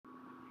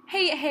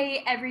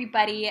Hey,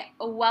 everybody.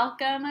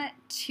 Welcome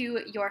to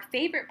your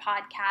favorite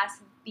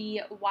podcast,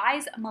 The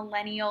Wise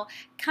Millennial,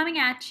 coming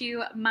at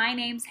you. My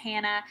name's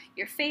Hannah,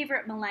 your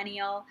favorite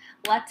millennial.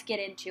 Let's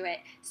get into it.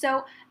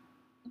 So,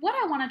 what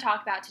I want to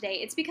talk about today,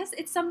 it's because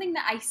it's something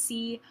that I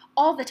see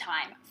all the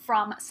time,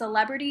 from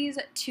celebrities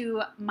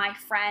to my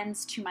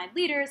friends to my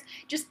leaders,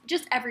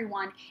 just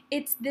everyone.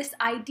 It's this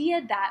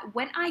idea that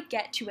when I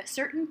get to a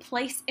certain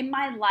place in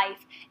my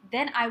life,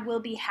 then I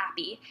will be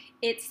happy.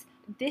 It's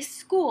this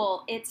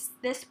school, it's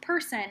this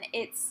person,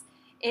 it's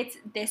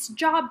this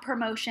job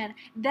promotion,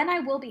 then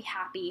I will be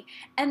happy.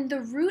 And the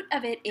root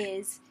of it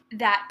is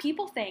that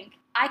people think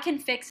I can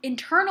fix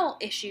internal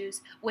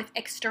issues with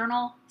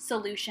external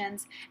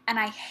solutions, and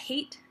I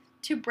hate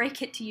to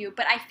break it to you,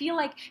 but I feel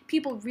like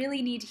people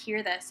really need to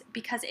hear this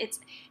because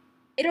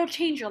it'll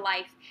change your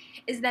life.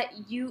 Is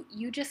that you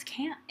just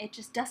can't. It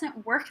just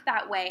doesn't work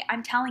that way.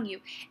 I'm telling you,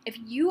 if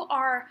you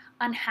are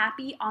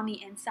unhappy on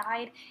the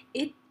inside,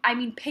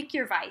 pick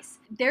your vice.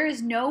 There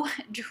is no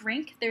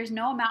drink, there's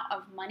no amount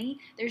of money,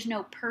 there's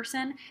no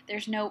person,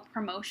 there's no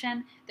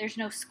promotion, there's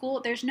no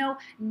school, there's no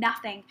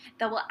nothing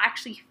that will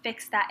actually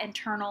fix that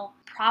internal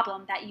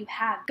problem that you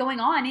have going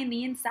on in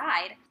the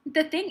inside.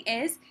 The thing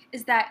is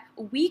that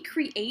we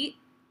create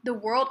the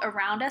world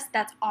around us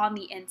that's on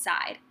the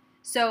inside.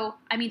 So,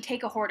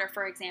 take a hoarder,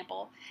 for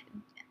example.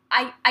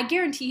 I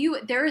guarantee you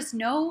there is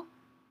no,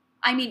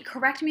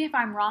 correct me if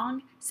I'm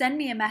wrong, send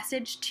me a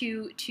message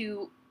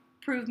to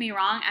prove me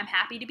wrong. I'm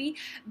happy to be.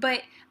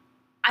 But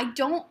I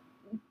don't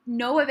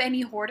know of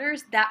any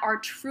hoarders that are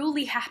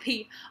truly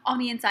happy on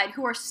the inside,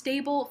 who are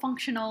stable,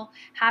 functional,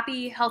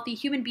 happy, healthy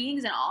human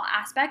beings in all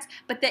aspects,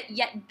 but that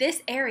yet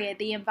this area,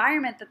 the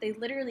environment that they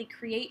literally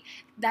create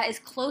that is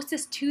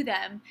closest to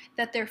them,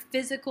 that their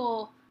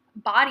physical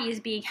body is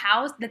being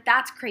housed,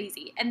 that's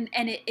crazy, and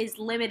it is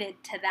limited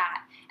to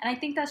that. And I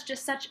think that's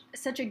just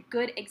such a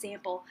good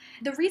example.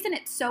 The reason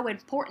it's so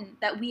important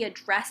that we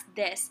address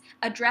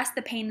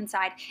the pain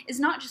inside, is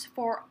not just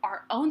for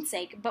our own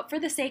sake, but for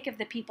the sake of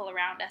the people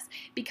around us,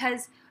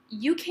 because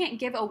you can't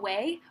give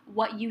away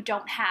what you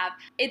don't have.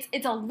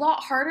 It's a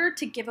lot harder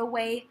to give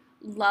away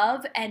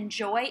love and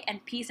joy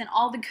and peace and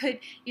all the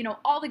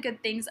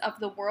good things of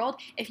the world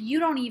if you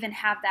don't even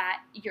have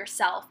that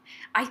yourself.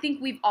 I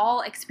think we've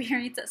all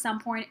experienced at some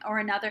point or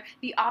another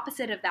the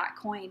opposite of that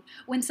coin.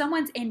 When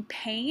someone's in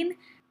pain,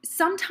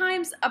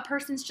 sometimes a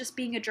person's just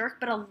being a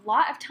jerk, but a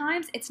lot of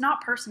times it's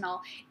not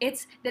personal.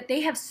 It's that they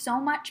have so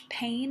much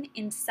pain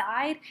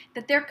inside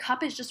that their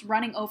cup is just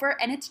running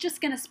over, and it's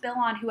just going to spill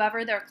on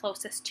whoever they're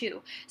closest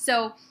to.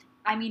 So,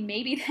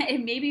 maybe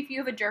if you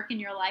have a jerk in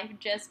your life,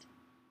 just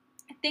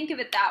think of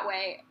it that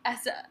way,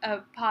 as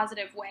a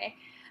positive way.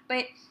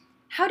 But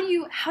how do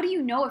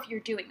you know if you're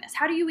doing this?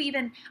 How do you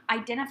even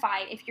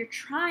identify if you're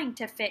trying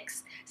to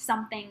fix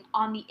something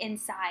on the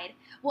inside?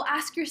 Well,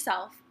 ask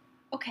yourself,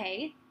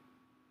 okay,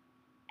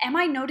 am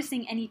I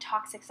noticing any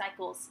toxic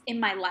cycles in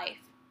my life?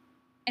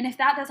 And if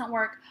that doesn't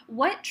work,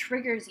 what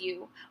triggers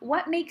you?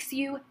 What makes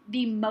you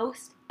the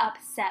most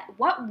upset?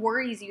 What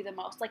worries you the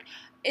most? Like,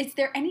 is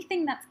there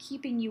anything that's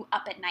keeping you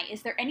up at night?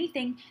 Is there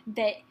anything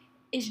that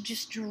is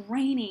just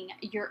draining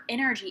your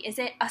energy? Is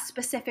it a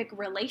specific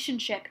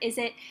relationship? Is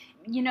it,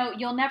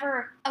 you'll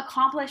never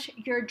accomplish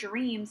your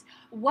dreams?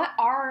 What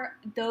are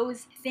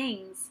those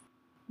things?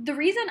 The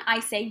reason I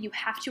say you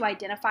have to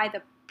identify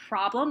the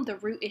problem, the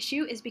root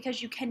issue, is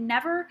because you can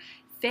never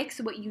fix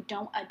what you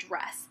don't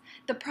address.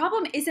 The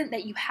problem isn't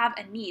that you have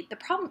a need. The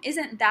problem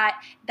isn't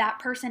that that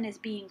person is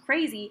being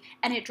crazy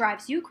and it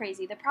drives you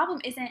crazy. The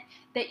problem isn't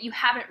that you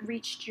haven't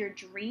reached your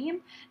dream.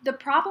 The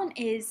problem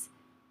is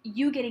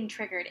you getting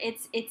triggered.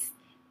 It's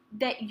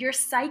that your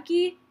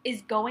psyche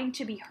is going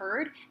to be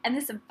heard, and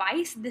this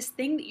vice, this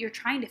thing that you're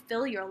trying to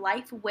fill your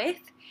life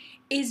with,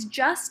 is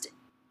just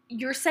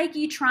your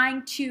psyche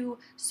trying to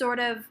sort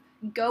of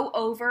go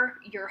over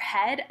your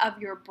head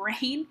of your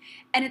brain,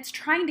 and it's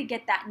trying to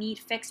get that need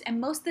fixed. And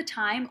most of the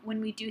time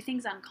when we do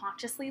things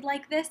unconsciously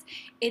like this,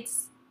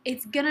 it's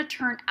gonna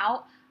turn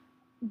out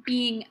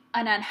being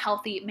an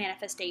unhealthy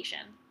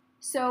manifestation.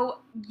 So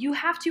you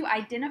have to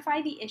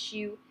identify the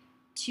issue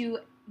to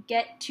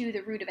get to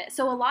the root of it.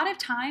 So a lot of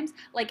times,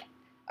 like,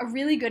 a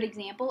really good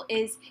example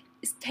is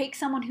take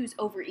someone who's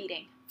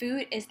overeating.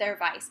 Food is their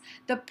vice.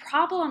 The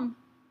problem,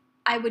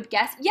 I would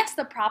guess, yes,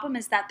 the problem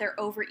is that they're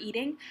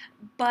overeating,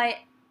 but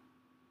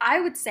I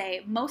would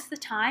say most of the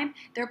time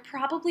they're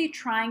probably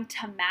trying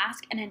to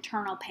mask an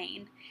internal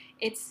pain.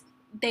 It's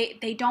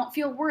they don't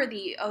feel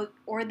worthy,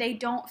 or they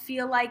don't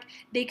feel like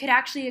they could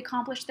actually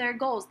accomplish their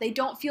goals. They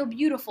don't feel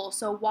beautiful,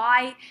 so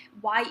why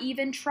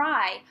even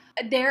try?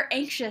 They're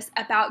anxious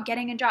about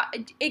getting a job.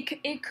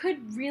 It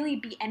could really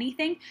be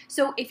anything.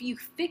 So if you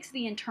fix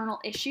the internal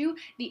issue,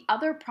 the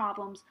other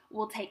problems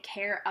will take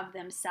care of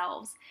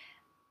themselves.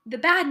 The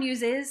bad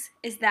news is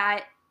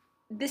that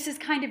this is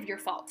kind of your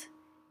fault.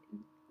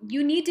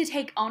 You need to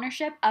take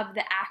ownership of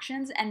the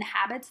actions and the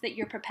habits that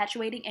you're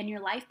perpetuating in your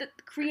life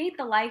that create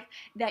the life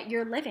that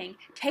you're living.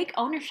 Take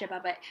ownership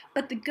of it.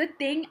 But the good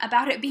thing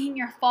about it being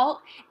your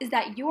fault is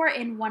that you are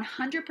in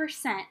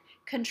 100%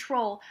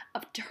 control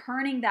of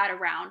turning that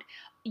around.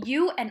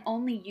 You and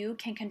only you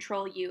can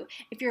control you.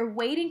 If you're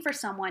waiting for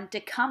someone to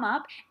come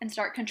up and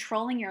start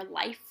controlling your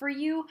life for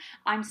you,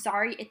 I'm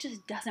sorry, it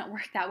just doesn't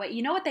work that way.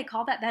 You know what they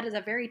call that? That is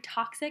a very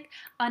toxic,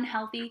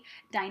 unhealthy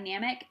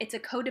dynamic. It's a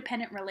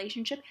codependent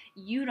relationship.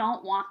 You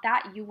don't want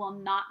that. You will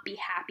not be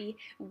happy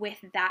with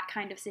that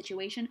kind of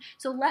situation.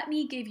 So let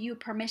me give you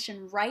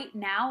permission right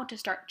now to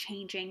start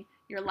changing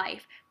your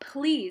life.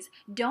 Please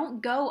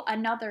don't go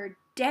another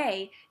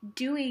day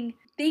doing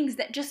things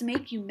that just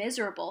make you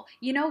miserable.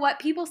 You know what?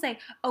 People say,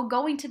 oh,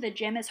 going to the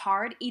gym is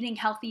hard, eating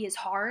healthy is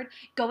hard,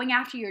 going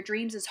after your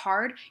dreams is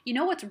hard. You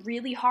know what's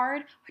really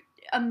hard?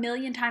 A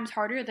million times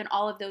harder than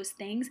all of those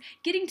things,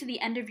 getting to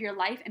the end of your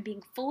life and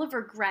being full of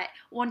regret,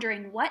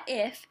 wondering what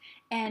if,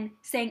 and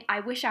saying, I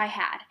wish I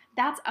had.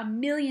 That's a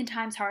million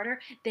times harder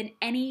than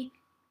any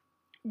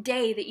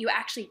day that you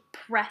actually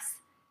press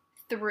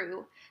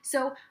through.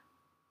 So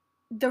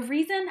the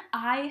reason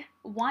I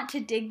want to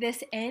dig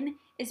this in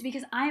is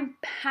because I am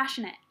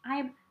passionate. I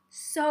am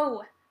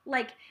so,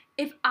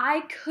 if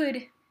I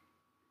could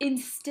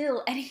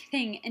instill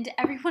anything into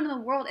everyone in the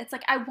world, it's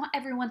like I want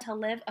everyone to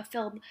live a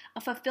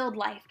fulfilled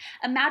life.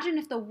 Imagine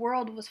if the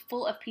world was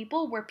full of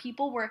people where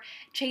people were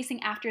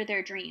chasing after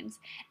their dreams.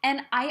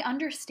 And I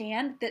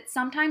understand that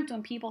sometimes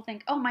when people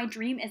think, oh, my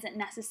dream isn't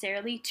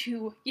necessarily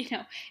to,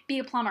 be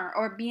a plumber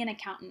or be an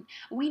accountant.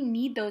 We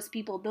need those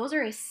people. Those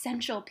are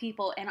essential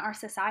people in our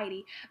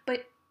society.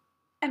 But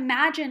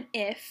imagine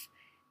if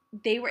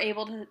they were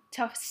able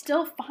to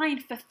still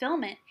find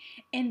fulfillment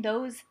in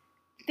those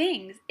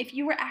things, if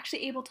you were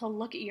actually able to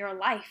look at your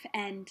life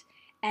and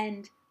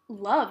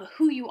love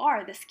who you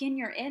are, the skin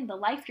you're in, the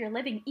life you're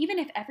living, even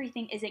if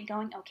everything isn't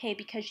going okay,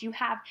 because you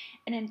have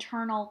an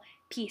internal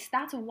peace.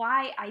 That's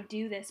why I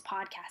do this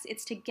podcast.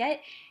 It's to get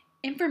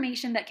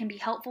information that can be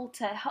helpful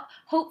to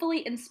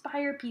hopefully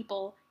inspire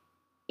people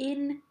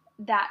in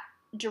that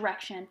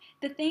direction.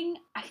 The thing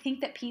I think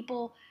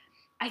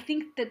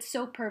that's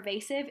so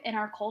pervasive in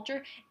our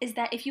culture is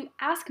that if you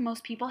ask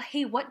most people,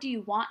 hey, what do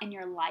you want in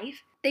your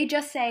life? They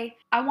just say,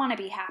 I want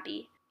to be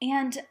happy.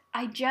 And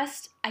I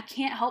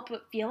can't help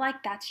but feel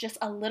like that's just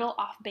a little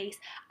off base.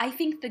 I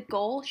think the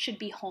goal should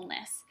be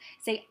wholeness.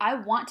 Say, I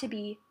want to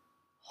be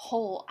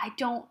whole. I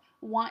don't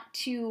want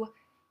to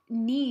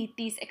need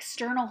these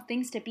external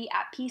things to be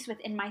at peace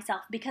within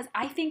myself, because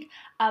I think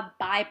a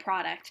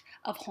byproduct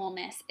of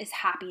wholeness is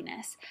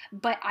happiness,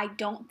 but I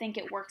don't think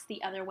it works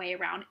the other way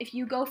around. If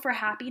you go for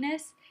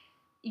happiness,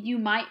 you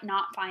might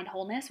not find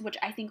wholeness, which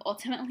I think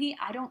ultimately,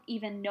 I don't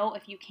even know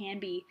if you can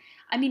be.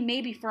 I mean,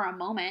 maybe for a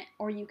moment,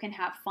 or you can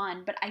have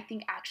fun, but I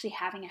think actually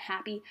having a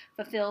happy,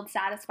 fulfilled,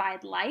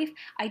 satisfied life,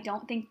 I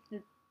don't think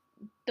that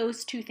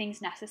those two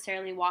things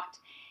necessarily walked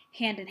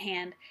hand in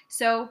hand.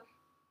 So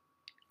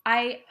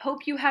I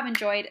hope you have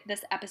enjoyed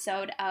this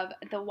episode of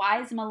The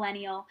Wise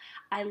Millennial.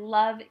 I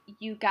love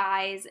you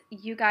guys.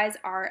 You guys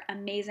are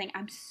amazing.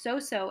 I'm so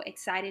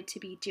excited to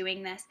be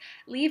doing this.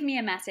 Leave me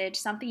a message,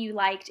 something you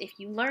liked, if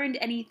you learned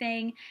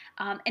anything.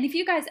 And if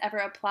you guys ever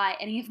apply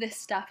any of this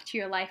stuff to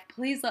your life,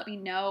 please let me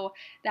know.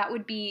 That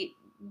would be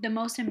the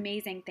most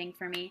amazing thing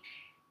for me.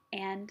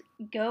 And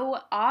go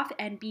off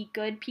and be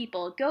good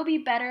people. Go be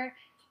better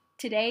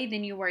today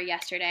than you were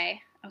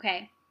yesterday.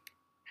 Okay.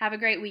 Have a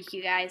great week,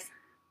 you guys.